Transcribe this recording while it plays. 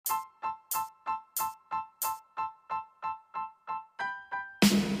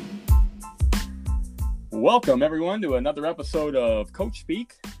Welcome, everyone, to another episode of Coach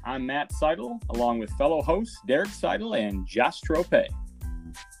Speak. I'm Matt Seidel, along with fellow hosts Derek Seidel and Josh Trope.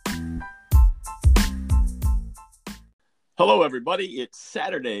 Hello, everybody. It's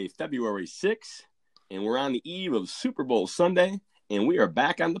Saturday, February 6th, and we're on the eve of Super Bowl Sunday, and we are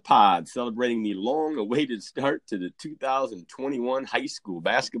back on the pod celebrating the long-awaited start to the 2021 high school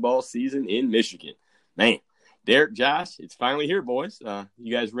basketball season in Michigan. Man, Derek, Josh, it's finally here, boys.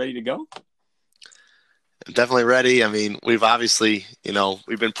 You guys ready to go? I'm definitely ready. I mean, we've obviously,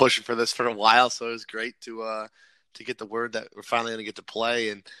 we've been pushing for this for a while, so it was great to get the word that we're finally going to get to play,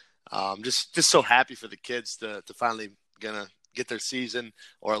 and just so happy for the kids to finally gonna get their season,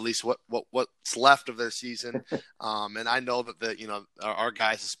 or at least what's left of their season. And I know that our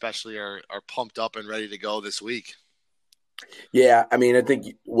guys especially are pumped up and ready to go this week. Yeah, I mean, I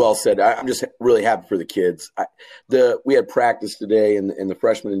think well said. I'm just really happy for the kids. We had practice today, and the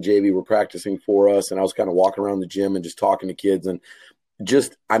freshmen and JV were practicing for us, and I was kind of walking around the gym and just talking to kids, and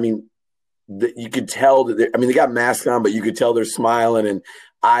just, I mean, you could tell that they got masks on, but you could tell they're smiling and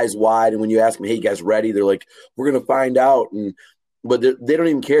eyes wide. And when you ask them, "Hey, you guys ready?" They're like, "We're going to find out." But they don't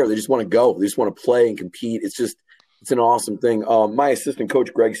even care. They just want to go. They just want to play and compete. It's an awesome thing. My assistant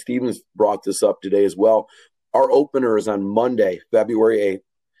coach, Greg Stevens, brought this up today as well. Our opener is on Monday, February 8th.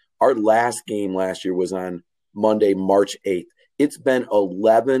 Our last game last year was on Monday, March 8th. It's been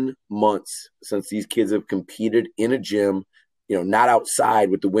 11 months since these kids have competed in a gym, not outside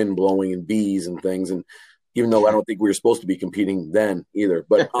with the wind blowing and bees and things. And even though I don't think we were supposed to be competing then either.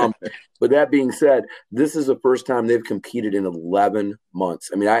 But that being said, this is the first time they've competed in 11 months.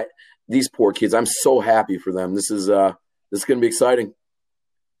 I mean, these poor kids, I'm so happy for them. This is going to be exciting.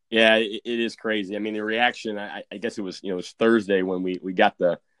 Yeah, it is crazy. I mean, the reaction, I guess it was Thursday when we got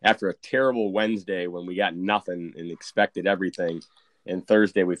after a terrible Wednesday when we got nothing and expected everything. And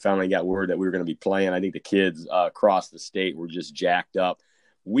Thursday we finally got word that we were going to be playing. I think the kids across the state were just jacked up.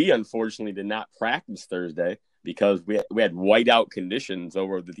 We unfortunately did not practice Thursday because we had whiteout conditions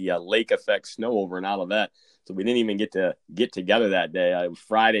over the lake effect snow over in Olivet. So we didn't even get together that day.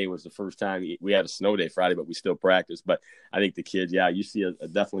 Friday was the first time we had a snow day Friday, but we still practiced. But I think the kids, you see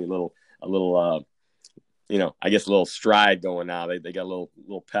definitely a little I guess a little stride going now. They got a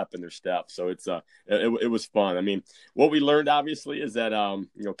little pep in their step. So it was fun. I mean, what we learned obviously is that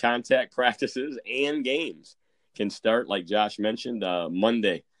contact practices and games can start, like Josh mentioned,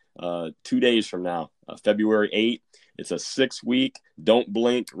 Monday, 2 days from now, February 8th. It's a 6-week, don't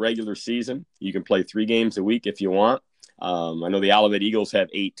blink regular season. You can play 3 games a week if you want. I know the Olivet Eagles have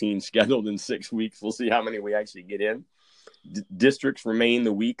 18 scheduled in 6 weeks. We'll see how many we actually get in. Districts remain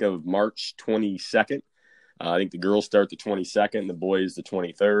the week of March 22nd. I think the girls start the 22nd, the boys the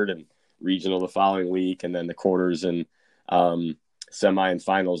 23rd, and regional the following week, and then the quarters and semi and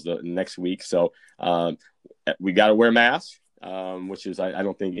finals the next week. So we got to wear masks, which is I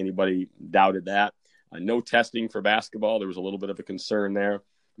don't think anybody doubted that. No testing for basketball. There was a little bit of a concern there,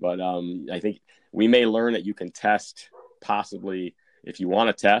 but I think we may learn that you can test possibly if you want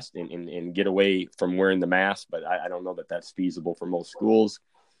to test and get away from wearing the mask, but I don't know that that's feasible for most schools.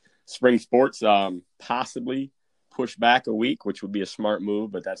 Spring sports possibly push back a week, which would be a smart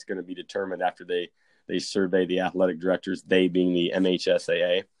move, but that's going to be determined after they survey the athletic directors, they being the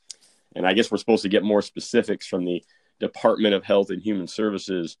MHSAA. And I guess we're supposed to get more specifics from the Department of Health and Human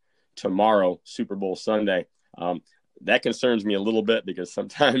Services tomorrow, Super Bowl Sunday. That concerns me a little bit because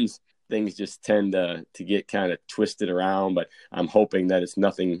sometimes things just tend to get kind of twisted around, but I'm hoping that it's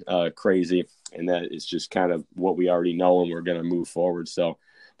nothing crazy and that it's just kind of what we already know and we're going to move forward. So,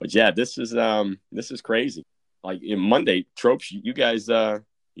 but yeah, this is crazy. Like in Monday, Tropes, you guys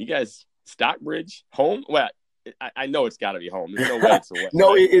Stockbridge home? Well, I know it's got to be home. There's no way it's away.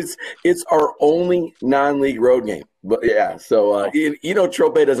 No, it's our only non-league road game. But yeah, so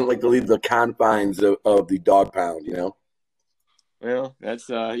Trope doesn't like to leave the confines of the dog pound. Well, that's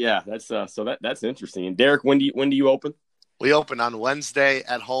that's interesting. And Derek, when do you open? We open on Wednesday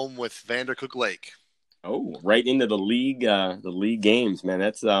at home with Vandercook Lake. Oh, right into the league games, man.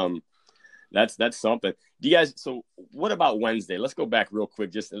 That's something. Do you guys? So, what about Wednesday? Let's go back real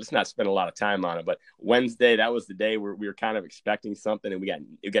quick. Just let's not spend a lot of time on it. But Wednesday, that was the day where we were kind of expecting something, and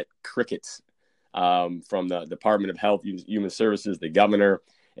we got crickets from the Department of Health, Human Services, the governor,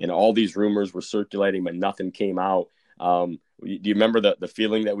 and all these rumors were circulating, but nothing came out. Do you remember the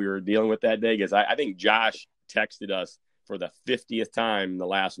feeling that we were dealing with that day? Because I think Josh texted us for the 50th time in the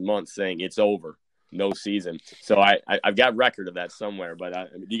last month saying it's over. No season. So I've got record of that somewhere, but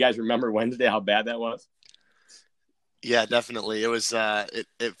do you guys remember Wednesday, how bad that was? Yeah, definitely. It was,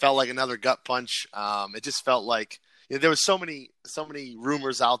 it felt like another gut punch. It just felt like there was so many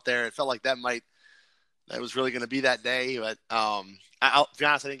rumors out there. It felt like that might that it was really going to be that day. But I'll be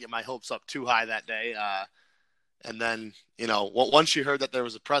honest, I didn't get my hopes up too high that day. And then, once you heard that there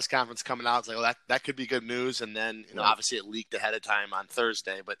was a press conference coming out, it's like, well, that could be good news. And then, obviously it leaked ahead of time on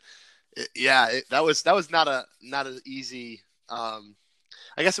Thursday. But that was not an easy.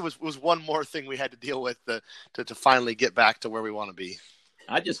 I guess it was one more thing we had to deal with to finally get back to where we want to be.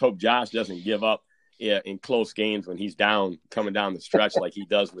 I just hope Josh doesn't give up in close games when he's coming down the stretch like he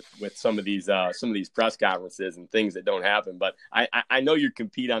does with some of these press conferences and things that don't happen. But I know you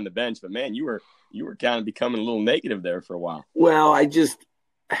compete on the bench, but man, you were kind of becoming a little negative there for a while. Well, I just,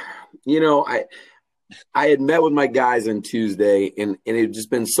 I had met with my guys on Tuesday, and it had just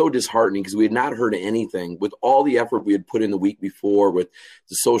been so disheartening because we had not heard anything with all the effort we had put in the week before with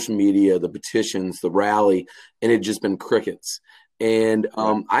the social media, the petitions, the rally, and it had just been crickets. And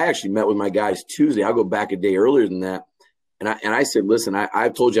I actually met with my guys Tuesday. I'll go back a day earlier than that. And I said, listen,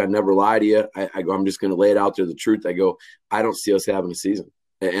 I've told you I'd never lie to you. I go, I'm just going to lay it out there, the truth. I go, I don't see us having a season.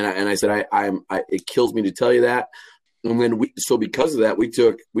 And I said, it kills me to tell you that. And then so because of that, we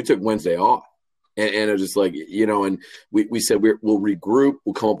took Wednesday off. And it was just like, and we said we'll regroup,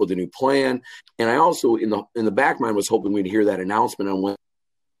 we'll come up with a new plan. And I also in the back of mind was hoping we'd hear that announcement on when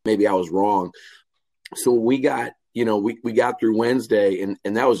maybe I was wrong. So we got, we got through Wednesday, and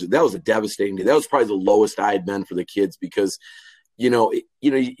that was a devastating day. That was probably the lowest I had been for the kids because, you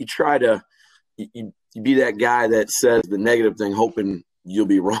try to you be that guy that says the negative thing, hoping you'll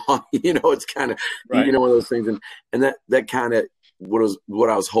be wrong. It's kind of right. One of those things, and that kind of what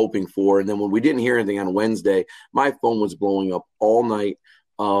I was hoping for. And then when we didn't hear anything on Wednesday, my phone was blowing up all night.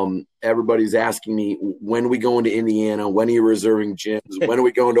 Everybody's asking me, when are we going to Indiana? When are you reserving gyms? When are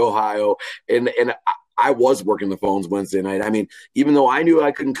we going to Ohio? And I was working the phones Wednesday night. I mean, even though I knew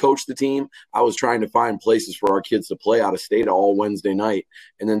I couldn't coach the team, I was trying to find places for our kids to play out of state all Wednesday night.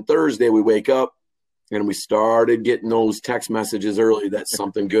 And then Thursday we wake up and we started getting those text messages early that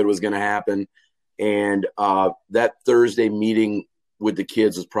something good was going to happen. And that Thursday meeting with the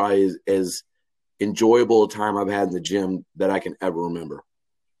kids was probably as enjoyable a time I've had in the gym that I can ever remember.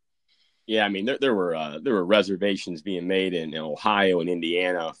 Yeah, I mean, there were reservations being made in Ohio and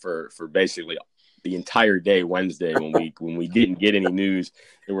Indiana for basically the entire day Wednesday when we didn't get any news.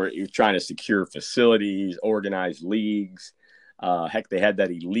 They were trying to secure facilities, organize leagues. Heck, they had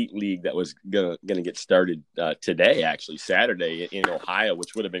that elite league that was gonna get started today, actually Saturday in Ohio,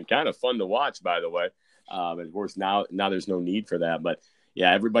 which would have been kind of fun to watch, by the way. And of course, now there's no need for that. But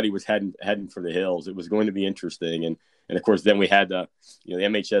yeah, everybody was heading for the hills. It was going to be interesting, and of course, then we had the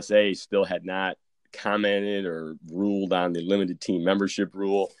MHSA still had not commented or ruled on the limited team membership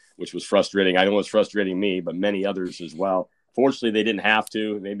rule, which was frustrating. I know it was frustrating me, but many others as well. Fortunately, they didn't have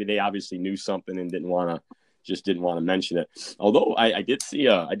to. Maybe they obviously knew something and didn't want to mention it. Although I did see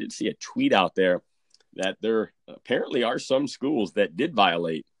a tweet out there that there apparently are some schools that did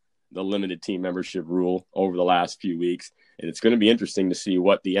violate the limited team membership rule over the last few weeks, and it's going to be interesting to see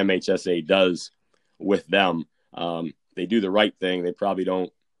what the MHSA does with them. They do the right thing. They probably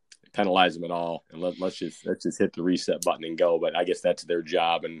don't penalize them at all, and let's just hit the reset button and go. But I guess that's their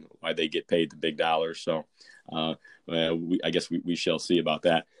job and why they get paid the big dollars. So I guess we shall see about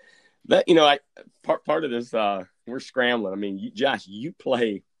that. That part of this we're scrambling. I mean, Josh, you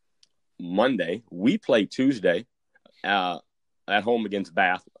play Monday. We play Tuesday at home against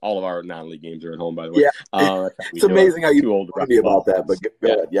Bath. All of our non-league games are at home, by the way. Yeah, it's amazing how you too old to be about that. But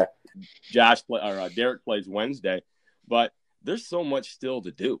go ahead, yeah. Derek plays Wednesday, but there's so much still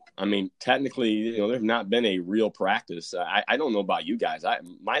to do. I mean, technically, there's not been a real practice. I don't know about you guys.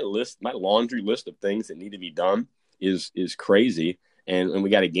 My laundry list of things that need to be done is crazy. And we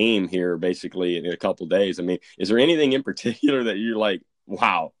got a game here basically in a couple of days. I mean, is there anything in particular that you're like,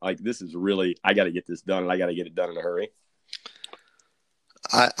 wow, like this is really, I got to get this done and I got to get it done in a hurry?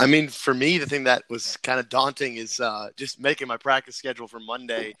 I mean, for me, the thing that was kind of daunting is just making my practice schedule for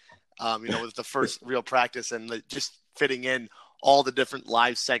Monday, with the first real practice and just fitting in all the different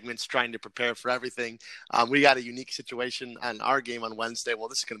live segments, trying to prepare for everything. We got a unique situation on our game on Wednesday. Well,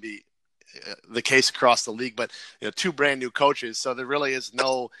 this is going to be the case across the league, but two brand new coaches. So there really is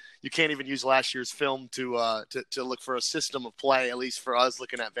you can't even use last year's film to look for a system of play, at least for us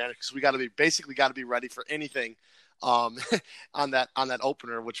looking at Vantage, because we got to be ready for anything on that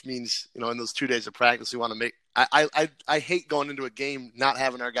opener, which means, in those 2 days of practice, we want to make, I hate going into a game not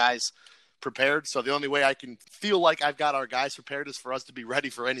having our guys prepared. So the only way I can feel like I've got our guys prepared is for us to be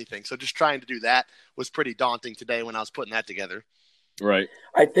ready for anything. So just trying to do that was pretty daunting today when I was putting that together. Right.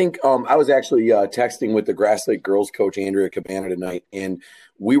 I think I was actually texting with the Grass Lake girls coach, Andrea Cabana, tonight, and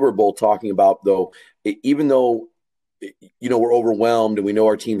we were both talking about, though, even though we're overwhelmed and we know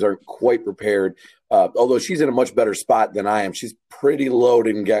our teams aren't quite prepared. Although she's in a much better spot than I am. She's pretty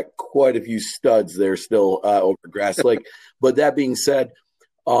loaded and got quite a few studs there still over Grass Lake. But that being said,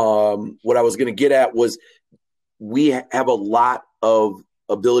 what I was going to get at was we have a lot of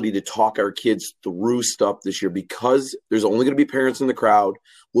ability to talk our kids through stuff this year because there's only going to be parents in the crowd.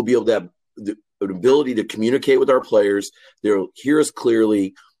 We'll be able to have the ability to communicate with our players. They'll hear us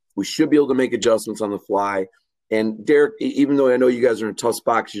clearly. We should be able to make adjustments on the fly. And Derek, even though I know you guys are in a tough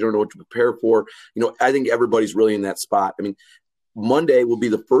spot because you don't know what to prepare for, I think everybody's really in that spot. I mean, Monday will be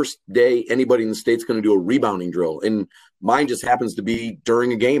the first day anybody in the state's going to do a rebounding drill. And mine just happens to be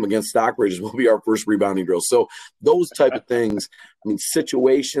during a game against Stockbridge will be our first rebounding drill. So those type of things,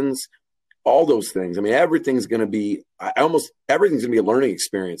 situations, all those things. Everything's going to be everything's going to be a learning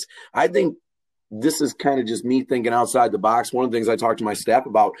experience. I think this is kind of just me thinking outside the box. One of the things I talked to my staff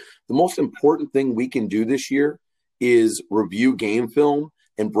about, the most important thing we can do this year is review game film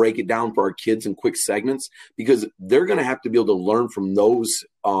and break it down for our kids in quick segments because they're going to have to be able to learn from those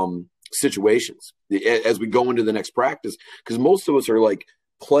situations as we go into the next practice. Because most of us are like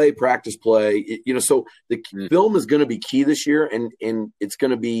play, practice, play. So the film is going to be key this year, and it's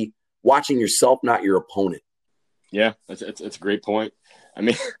going to be watching yourself, not your opponent. Yeah, it's a great point.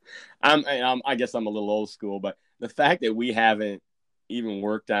 I guess I'm a little old school, but the fact that we haven't even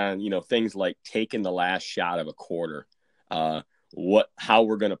worked on, things like taking the last shot of a quarter, how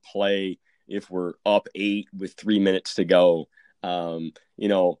we're going to play if we're up 8 with 3 minutes to go,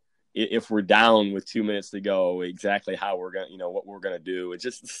 if we're down with 2 minutes to go, exactly how we're going to, what we're going to do. It's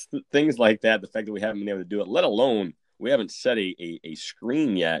just things like that. The fact that we haven't been able to do it, let alone we haven't set a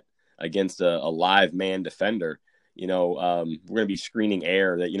screen yet against a live man defender. We're going to be screening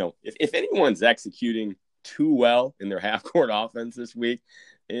air that, if anyone's executing too well in their half-court offense this week,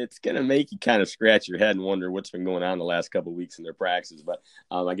 it's going to make you kind of scratch your head and wonder what's been going on the last couple of weeks in their practices. But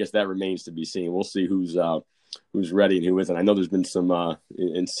I guess that remains to be seen. We'll see who's ready and who isn't. I know there's been some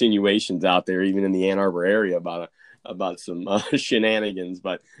insinuations out there, even in the Ann Arbor area, about some shenanigans,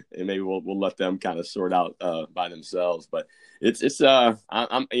 but maybe we'll let them kind of sort out by themselves. But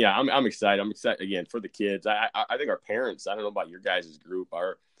I'm excited. I'm excited again for the kids. I think our parents, I don't know about your guys' group,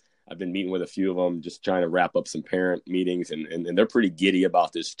 I've been meeting with a few of them, just trying to wrap up some parent meetings, and they're pretty giddy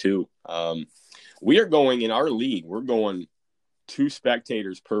about this too. We are going in our league. We're going 2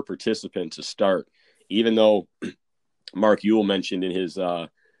 spectators per participant to start, even though Mark Ewell mentioned in his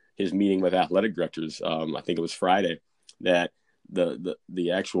meeting with athletic directors, I think it was Friday, that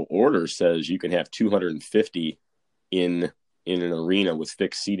the actual order says you can have 250 in an arena with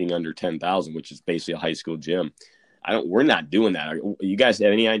fixed seating under 10,000, which is basically a high school gym. We're not doing that. You guys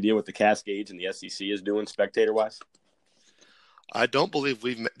have any idea what the Cascades and the SEC is doing spectator wise? I don't believe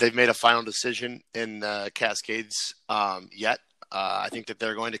they've made a final decision in Cascades yet. I think that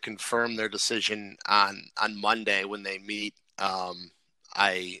they're going to confirm their decision on Monday when they meet. I'm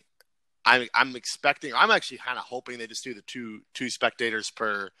expecting. I'm actually kind of hoping they just do the two spectators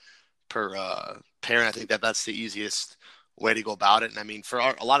per parent. I think that's the easiest way to go about it. And for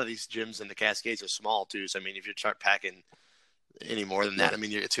a lot of these gyms in the Cascades are small too. So if you start packing any more than that,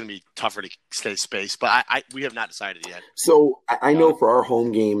 it's going to be tougher to stay spaced. But we have not decided yet. So I know for our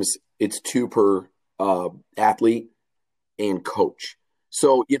home games, it's 2 per athlete and coach.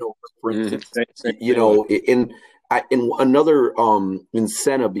 So for instance, in another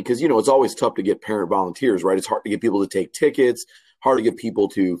incentive, because it's always tough to get parent volunteers, right? It's hard to get people to take tickets, hard to get people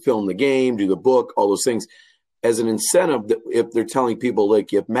to film the game, do the book, all those things. As an incentive, that if they're telling people,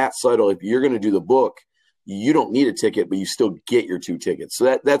 like, if Matt Seidel, if you're going to do the book, you don't need a ticket, but you still get your 2 tickets.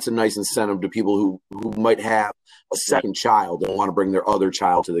 So that's a nice incentive to people who might have a second child and want to bring their other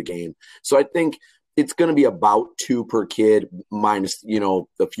child to the game. So I think it's going to be about 2 per kid minus,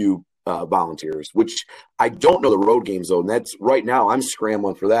 a few volunteers, which I don't know the road games though. And that's right now I'm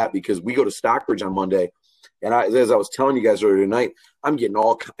scrambling for that because we go to Stockbridge on Monday. And as I was telling you guys earlier tonight, I'm getting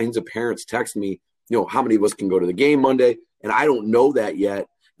all kinds of parents texting me, how many of us can go to the game Monday? And I don't know that yet.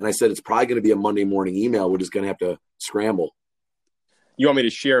 And I said, it's probably going to be a Monday morning email. We're just going to have to scramble. You want me to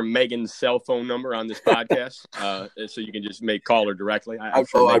share Megan's cell phone number on this podcast so you can just call her directly? I'm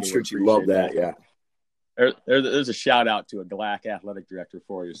sure she'd love that. Yeah. There's a shout out to a GLAC athletic director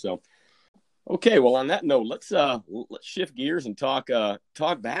for you. So, okay. Well, on that note, let's shift gears and talk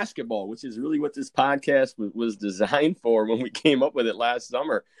basketball, which is really what this podcast was designed for when we came up with it last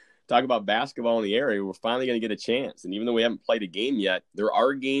summer. Talk about basketball in the area. We're finally going to get a chance. And even though we haven't played a game yet, there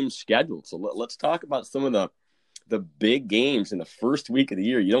are games scheduled. So let's talk about some of the big games in the first week of the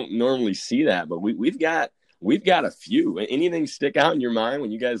year. You don't normally see that, but we've got a few. Anything stick out in your mind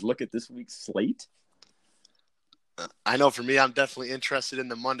when you guys look at this week's slate? I know for me, I'm definitely interested in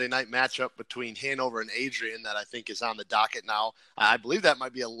the Monday night matchup between Hanover and Adrian that I think is on the docket now. I believe that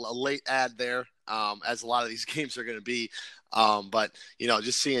might be a late ad there, as a lot of these games are going to be. But,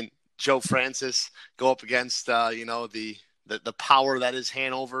 just seeing Joe Francis go up against, the power that is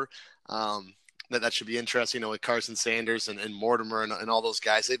Hanover, that should be interesting, with Carson Sanders and Mortimer and all those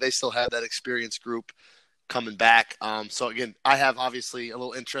guys. They still have that experienced group coming back. So again, I have obviously a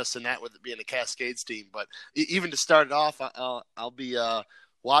little interest in that with it being a Cascades team, but even to start it off, I'll be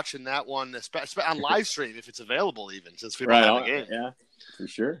watching that one on live stream if it's available, even since we don't have the game. Yeah, for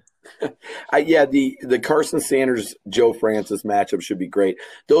sure. The Carson Sanders Joe Francis matchup should be great.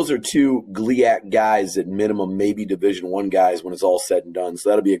 Those are two GLIAC guys at minimum, maybe Division I guys when it's all said and done. So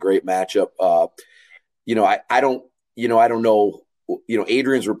that'll be a great matchup. I don't know.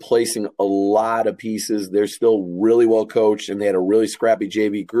 Adrian's replacing a lot of pieces. They're still really well coached, and they had a really scrappy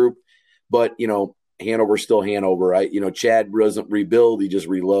JV group. But, Hanover's still Hanover. Chad doesn't rebuild. He just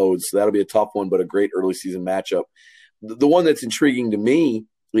reloads. So that'll be a tough one, but a great early season matchup. The one that's intriguing to me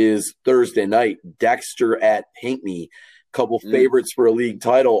is Thursday night, Dexter at Pinckney. Couple favorites for a league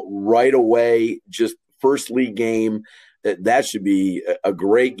title right away, just first league game. That should be a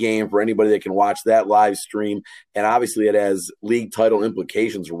great game for anybody that can watch that live stream. And obviously it has league title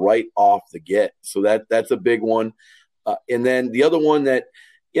implications right off the get. So that's a big one. And then the other one that,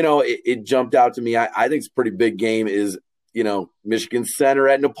 it jumped out to me, I think it's a pretty big game is, Michigan Center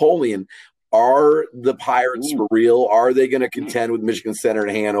at Napoleon. Are the Pirates for real? Are they going to contend with Michigan Center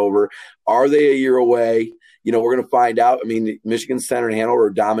and Hanover? Are they a year away? We're going to find out. I mean, Michigan Center and Hanover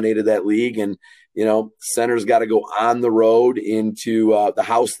dominated that league, and Center's got to go on the road into the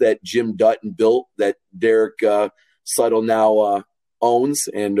house that Jim Dutton built that Derek Seidel now owns,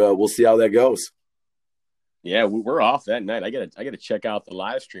 and we'll see how that goes. Yeah, we're off that night. I gotta check out the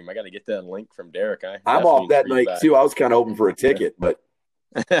live stream. I got to get that link from Derek. I'm off that night too. I was kind of hoping for a ticket, but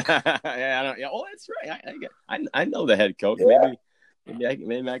oh, that's right. I know the head coach. Yeah.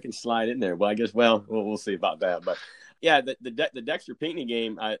 Maybe I can slide in there. Well, I guess we'll see about that. But yeah, the Dexter Pinckney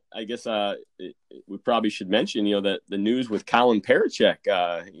game. I guess we probably should mention that the news with Colin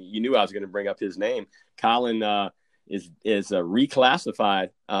Parachek. You knew I was going to bring up his name. Colin is reclassified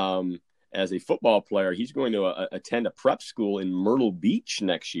as a football player. He's going to attend a prep school in Myrtle Beach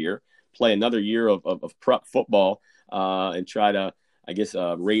next year, play another year of prep football, and try to, I guess,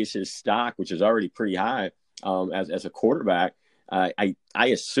 raise his stock, which is already pretty high as a quarterback. I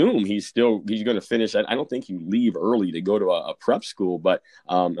assume he's going to finish. I don't think you leave early to go to a prep school, but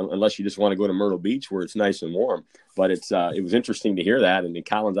unless you just want to go to Myrtle Beach where it's nice and warm. But it was interesting to hear that, and then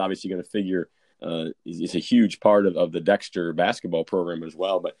Colin's obviously going to figure is a huge part of the Dexter basketball program as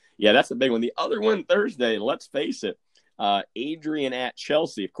well. But yeah, that's a big one. The other one Thursday, let's face it, Adrian at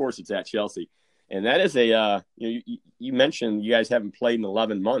Chelsea. Of course, it's at Chelsea. And that is you mentioned you guys haven't played in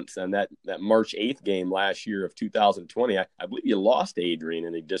 11 months, and that March 8th game last year of 2020, I believe you lost Adrian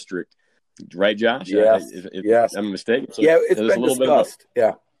in a district, right, Josh? Yes. If I'm mistaken. So yeah, it's been discussed.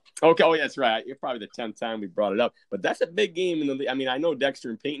 Yeah. Okay. Oh, yeah, that's right. It's probably the 10th time we brought it up, but that's a big game in the. I mean, I know Dexter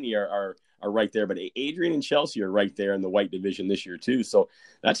and Pinckney are right there, but Adrian and Chelsea are right there in the white division this year too. So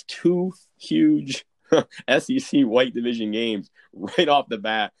that's two huge SEC white division games right off the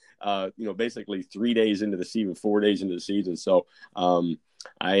bat. Basically 3 days into the season, 4 days into the season. So, I'm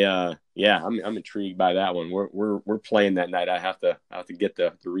intrigued by that one. We're playing that night. I have to get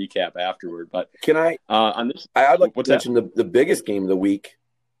the recap afterward. But can I on this? I'd like to mention the biggest game of the week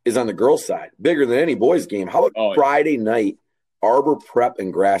is on the girls' side, bigger than any boys' game. How about Friday night, Arbor Prep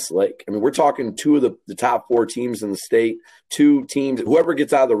and Grass Lake? I mean, we're talking two of the top 4 teams in the state. 2 teams. Whoever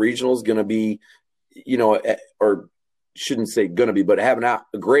gets out of the regional is going to be, or shouldn't say going to be, but having a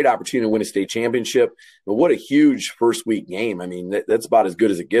great opportunity to win a state championship. But what a huge first week game. I mean, that's about as good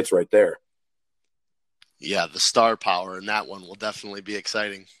as it gets right there. Yeah, the star power in that one will definitely be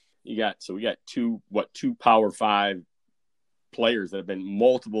exciting. We got two Power 5 players that have been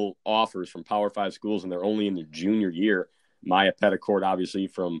multiple offers from Power 5 schools, and they're only in their junior year. Maya Petticourt, obviously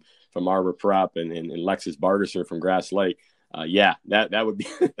from Arbor Prep, and Lexus Bartiser from Grass Lake. That would be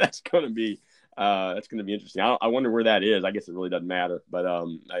that's going to be interesting. I wonder where that is. I guess it really doesn't matter, but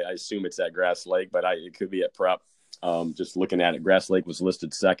I assume it's at Grass Lake, but it could be at Prep. Just looking at it, Grass Lake was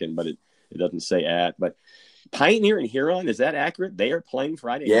listed second, but it doesn't say at. But Pioneer and Huron, is that accurate? They are playing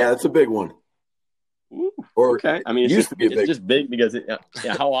Friday night? Yeah, that's a big one. Ooh, or okay. I mean, it's just big because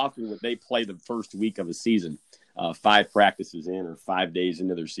how often would they play the first week of a season? 5 practices in or 5 days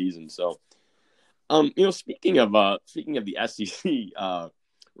into their season. So, speaking of the SEC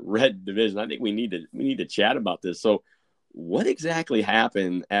red division, I think we need to chat about this. So what exactly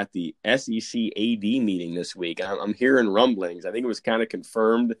happened at the SEC AD meeting this week? I'm hearing rumblings. I think it was kind of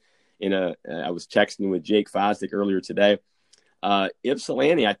confirmed I was texting with Jake Fosdick earlier today.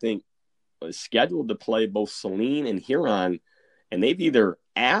 Ypsilanti, I think, was scheduled to play both Saline and Huron, and they've either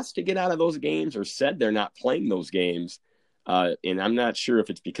asked to get out of those games or said they're not playing those games. And I'm not sure if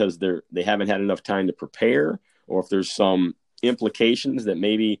it's because they haven't had enough time to prepare, or if there's some implications that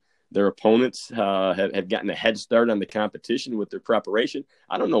maybe their opponents have gotten a head start on the competition with their preparation.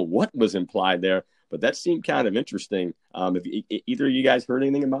 I don't know what was implied there, but that seemed kind of interesting. If either of you guys heard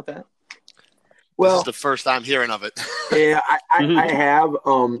anything about that? Well, this is the first I'm hearing of it. Yeah, I have.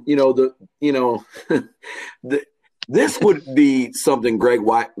 This would be something Greg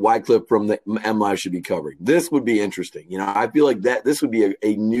Wycliffe from the MLive should be covering. This would be interesting. I feel like this would be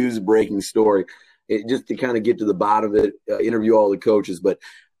a news breaking story, just to kind of get to the bottom of it, interview all the coaches. But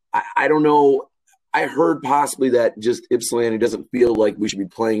I don't know. I heard possibly that just Ypsilanti doesn't feel like we should be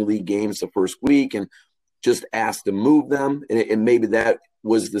playing league games the first week and just asked to move them. And maybe that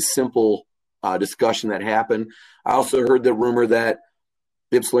was the simple discussion that happened. I also heard the rumor that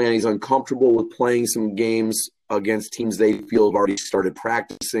Ypsilanti is uncomfortable with playing some games against teams they feel have already started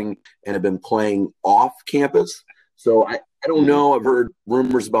practicing and have been playing off campus. So I don't know. I've heard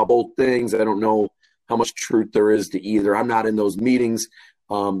rumors about both things. I don't know how much truth there is to either. I'm not in those meetings.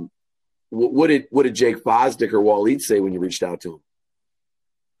 What did Jake Fosdick or Waleed say when you reached out to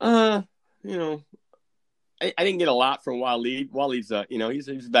him? I didn't get a lot from Waleed. Waleed's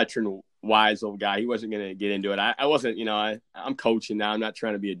he's a veteran, wise old guy. He wasn't going to get into it. I wasn't, I'm coaching now. I'm not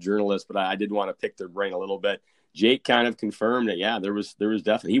trying to be a journalist, but I did want to pick their brain a little bit. Jake kind of confirmed that, yeah, there was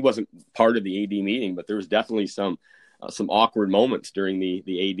definitely, he wasn't part of the AD meeting, but there was definitely some awkward moments during the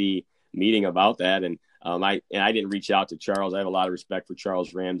AD meeting about that. And I didn't reach out to Charles. I have a lot of respect for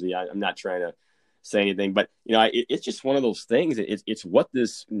Charles Ramsey. I'm not trying to say anything, but it's just one of those things. It's what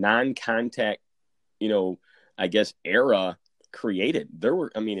this non-contact, I guess, era created. We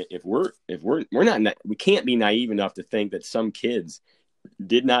can't be naive enough to think that some kids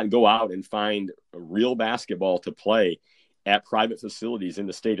did not go out and find real basketball to play at private facilities in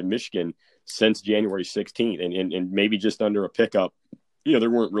the state of Michigan since January 16th, and maybe just under a pickup.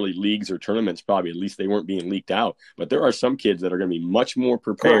 There weren't really leagues or tournaments, probably, at least they weren't being leaked out, but there are some kids that are going to be much more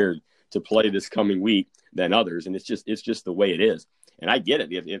prepared to play this coming week than others. And it's just the way it is. And I get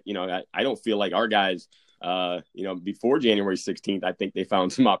it. I don't feel like our guys, before January 16th, I think they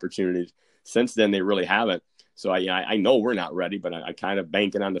found some opportunities. Since then, they really haven't. So I know we're not ready, but I kind of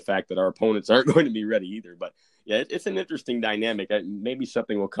banking on the fact that our opponents aren't going to be ready either. But yeah, it's an interesting dynamic. Maybe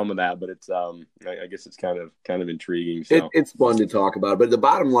something will come of that, but it's I guess it's kind of intriguing. So. It's fun to talk about. But the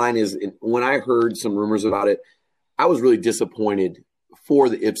bottom line is, when I heard some rumors about it, I was really disappointed for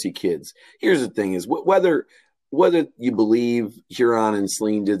the Ypsi kids. Here's the thing: is whether you believe Huron and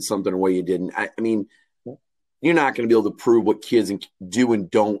Saline did something or what you didn't. I mean, you're not going to be able to prove what kids do and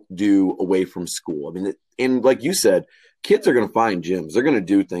don't do away from school. I mean, and like you said, kids are going to find gyms. They're going to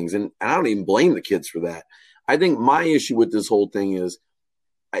do things. And I don't even blame the kids for that. I think my issue with this whole thing is,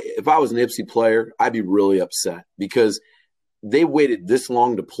 if I was an Ypsi player, I'd be really upset because they waited this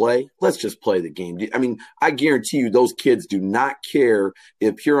long to play. Let's just play the game. I mean, I guarantee you those kids do not care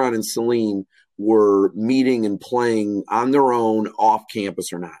if Huron and Saline were meeting and playing on their own off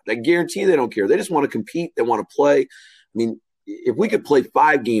campus or not. I guarantee they don't care. They just want to compete. They want to play. I mean, if we could play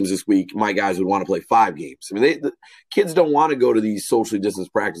 5 games this week, my guys would want to play 5 games. I mean, the kids don't want to go to these socially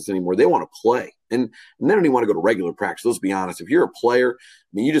distanced practices anymore. They want to play. And they don't even want to go to regular practice. Let's be honest. If you're a player,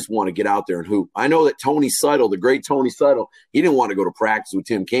 I mean, you just want to get out there and hoop. I know that Tony Seidel, the great Tony Seidel, he didn't want to go to practice with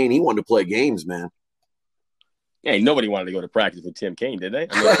Tim Kaine. He wanted to play games, man. Yeah, nobody wanted to go to practice with Tim Kaine, did they?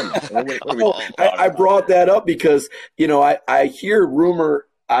 I brought that up because, I hear rumor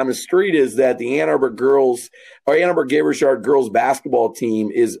on the street is that the Ann Arbor girls or Ann Arbor Gavershard girls basketball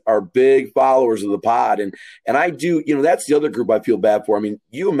team are big followers of the pod. And I do, that's the other group I feel bad for. I mean,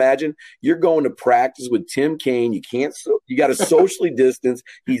 you imagine you're going to practice with Tim Kaine. You got to socially distance.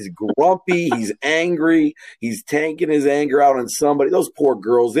 He's grumpy. He's angry. He's tanking his anger out on somebody. Those poor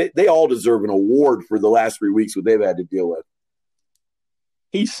girls, they all deserve an award for the last 3 weeks what they've had to deal with.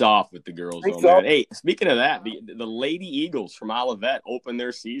 He's soft with the girls, though, man. Hey, speaking of that, the Lady Eagles from Olivet opened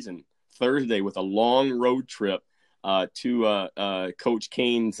their season Thursday with a long road trip to Coach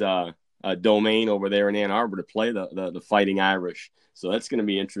Kaine's domain over there in Ann Arbor to play the Fighting Irish. So that's going to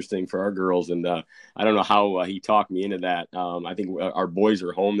be interesting for our girls. And I don't know how he talked me into that. I think our boys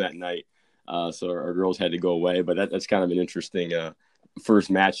are home that night, so our girls had to go away. But that's kind of an interesting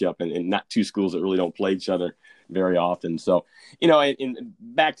first matchup, and not two schools that really don't play each other very often. So, and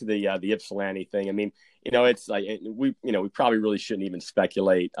back to the Ypsilanti thing. I mean, it's like we probably really shouldn't even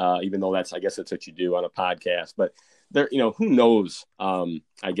speculate, even though I guess that's what you do on a podcast. But there, who knows?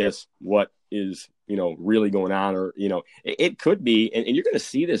 I guess what is really going on, or it could be, and you're going to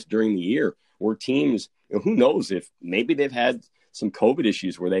see this during the year where teams, who knows if maybe they've had some COVID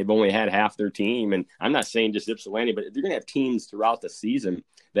issues where they've only had half their team. And I'm not saying just Ypsilanti, but they're going to have teams throughout the season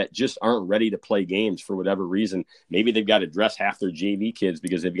that just aren't ready to play games for whatever reason. Maybe they've got to dress half their JV kids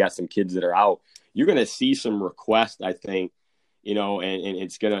because they've got some kids that are out. You're going to see some requests, I think, and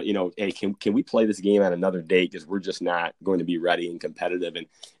it's going to, hey, can we play this game at another date? Because we're just not going to be ready and competitive.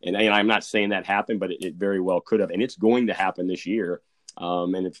 And I'm not saying that happened, but it very well could have. And it's going to happen this year.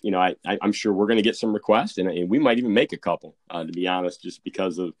 And if I'm sure we're going to get some requests, and we might even make a couple, to be honest, just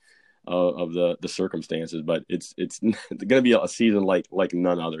because of the circumstances. But it's going to be a season like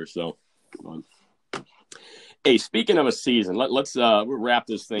none other. So, hey, speaking of a season, let's we'll wrap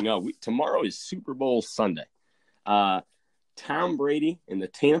this thing up. Tomorrow is Super Bowl Sunday. Tom Brady and the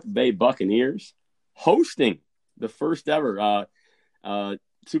Tampa Bay Buccaneers hosting the first ever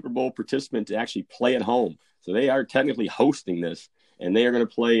Super Bowl participant to actually play at home. So they are technically hosting this. And they are going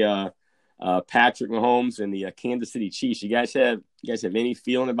to play Patrick Mahomes and the Kansas City Chiefs. You guys have any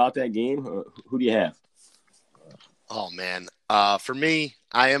feeling about that game? Who do you have? Oh man, for me,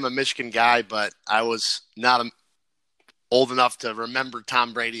 I am a Michigan guy, but I was not old enough to remember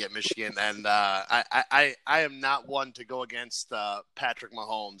Tom Brady at Michigan, and I am not one to go against Patrick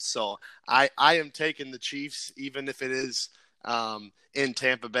Mahomes. So I am taking the Chiefs, even if it is in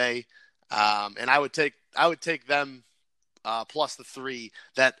Tampa Bay, and I would take them. Plus the 3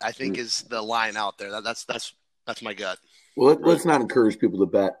 that I think is the line out there. That's my gut. Well, let's not encourage people to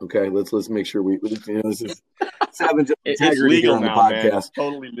bet. Okay, let's make sure this is it's legal on the now, podcast. Man.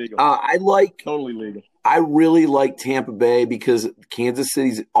 Totally legal. Totally legal. I really like Tampa Bay because Kansas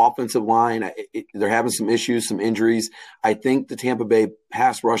City's offensive line, they're having some issues, some injuries. I think the Tampa Bay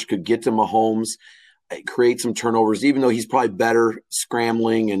pass rush could get to Mahomes, create some turnovers, even though he's probably better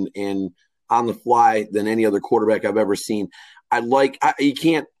scrambling and on the fly than any other quarterback I've ever seen. You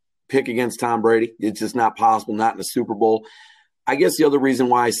can't pick against Tom Brady. It's just not possible, not in a Super Bowl. I guess the other reason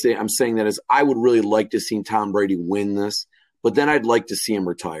why I'm saying that is I would really like to see Tom Brady win this, but then I'd like to see him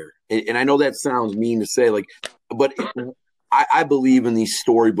retire. And I know that sounds mean to say, but I believe in these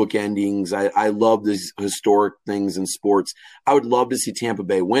storybook endings. I love these historic things in sports. I would love to see Tampa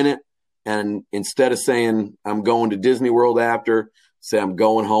Bay win it. And instead of saying I'm going to Disney World after, say I'm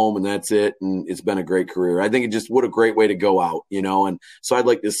going home and that's it. And it's been a great career. I think what a great way to go out, and so I'd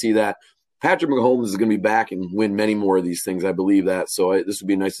like to see that. Patrick Mahomes is going to be back and win many more of these things. I believe that. So this would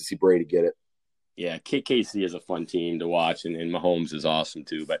be nice to see Brady get it. Yeah. KC is a fun team to watch, and Mahomes is awesome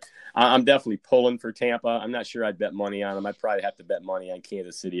too, but I'm definitely pulling for Tampa. I'm not sure I'd bet money on them. I'd probably have to bet money on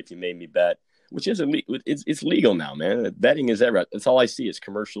Kansas City if you made me bet, which is it's legal now, man. Betting is everywhere. That's all I see is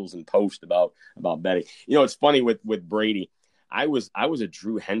commercials and posts about betting. It's funny with Brady. I was a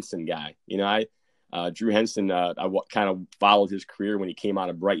Drew Henson guy. Drew Henson, I kind of followed his career when he came out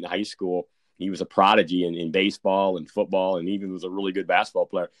of Brighton High School. He was a prodigy in baseball and football, and even was a really good basketball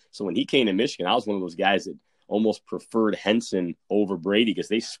player. So when he came to Michigan, I was one of those guys that almost preferred Henson over Brady because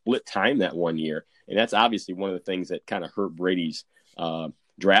they split time that one year. And that's obviously one of the things that kind of hurt Brady's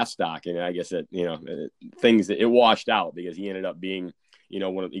draft stock. And I guess that, things that it washed out because he ended up being,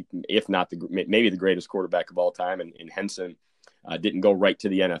 one of the, if not maybe the greatest quarterback of all time. And Henson didn't go right to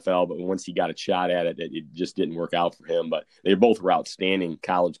the NFL, but once he got a shot at it, it just didn't work out for him. But they both were outstanding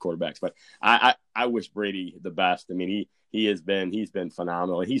college quarterbacks. But I wish Brady the best. I mean, he's been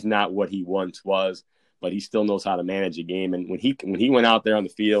phenomenal. He's not what he once was, but he still knows how to manage a game. And when he went out there on the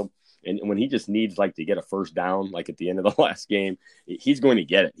field, and when he just needs to get a first down, like at the end of the last game, he's going to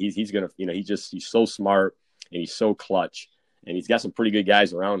get it. He's going to, he's so smart and he's so clutch. And he's got some pretty good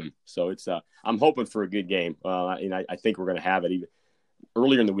guys around him. So it's I'm hoping for a good game. And I think we're going to have it. Even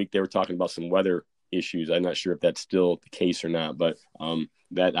earlier in the week, they were talking about some weather issues. I'm not sure if that's still the case or not, but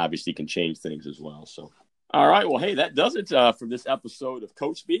that obviously can change things as well. So, all right. Well, hey, that does it for this episode of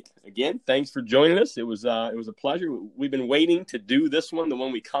Coach Speak. Again, thanks for joining us. It was a pleasure. We've been waiting to do this one, the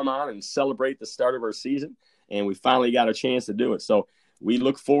one we come on and celebrate the start of our season, and we finally got a chance to do it. So we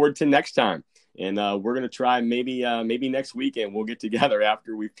look forward to next time. And we're going to try maybe next weekend we'll get together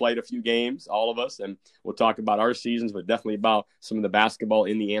after we've played a few games, all of us, and we'll talk about our seasons, but definitely about some of the basketball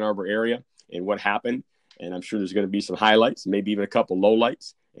in the Ann Arbor area and what happened. And I'm sure there's going to be some highlights, maybe even a couple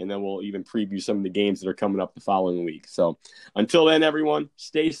lowlights, and then we'll even preview some of the games that are coming up the following week. So until then, everyone,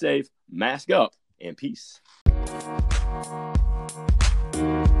 stay safe, mask up, and peace.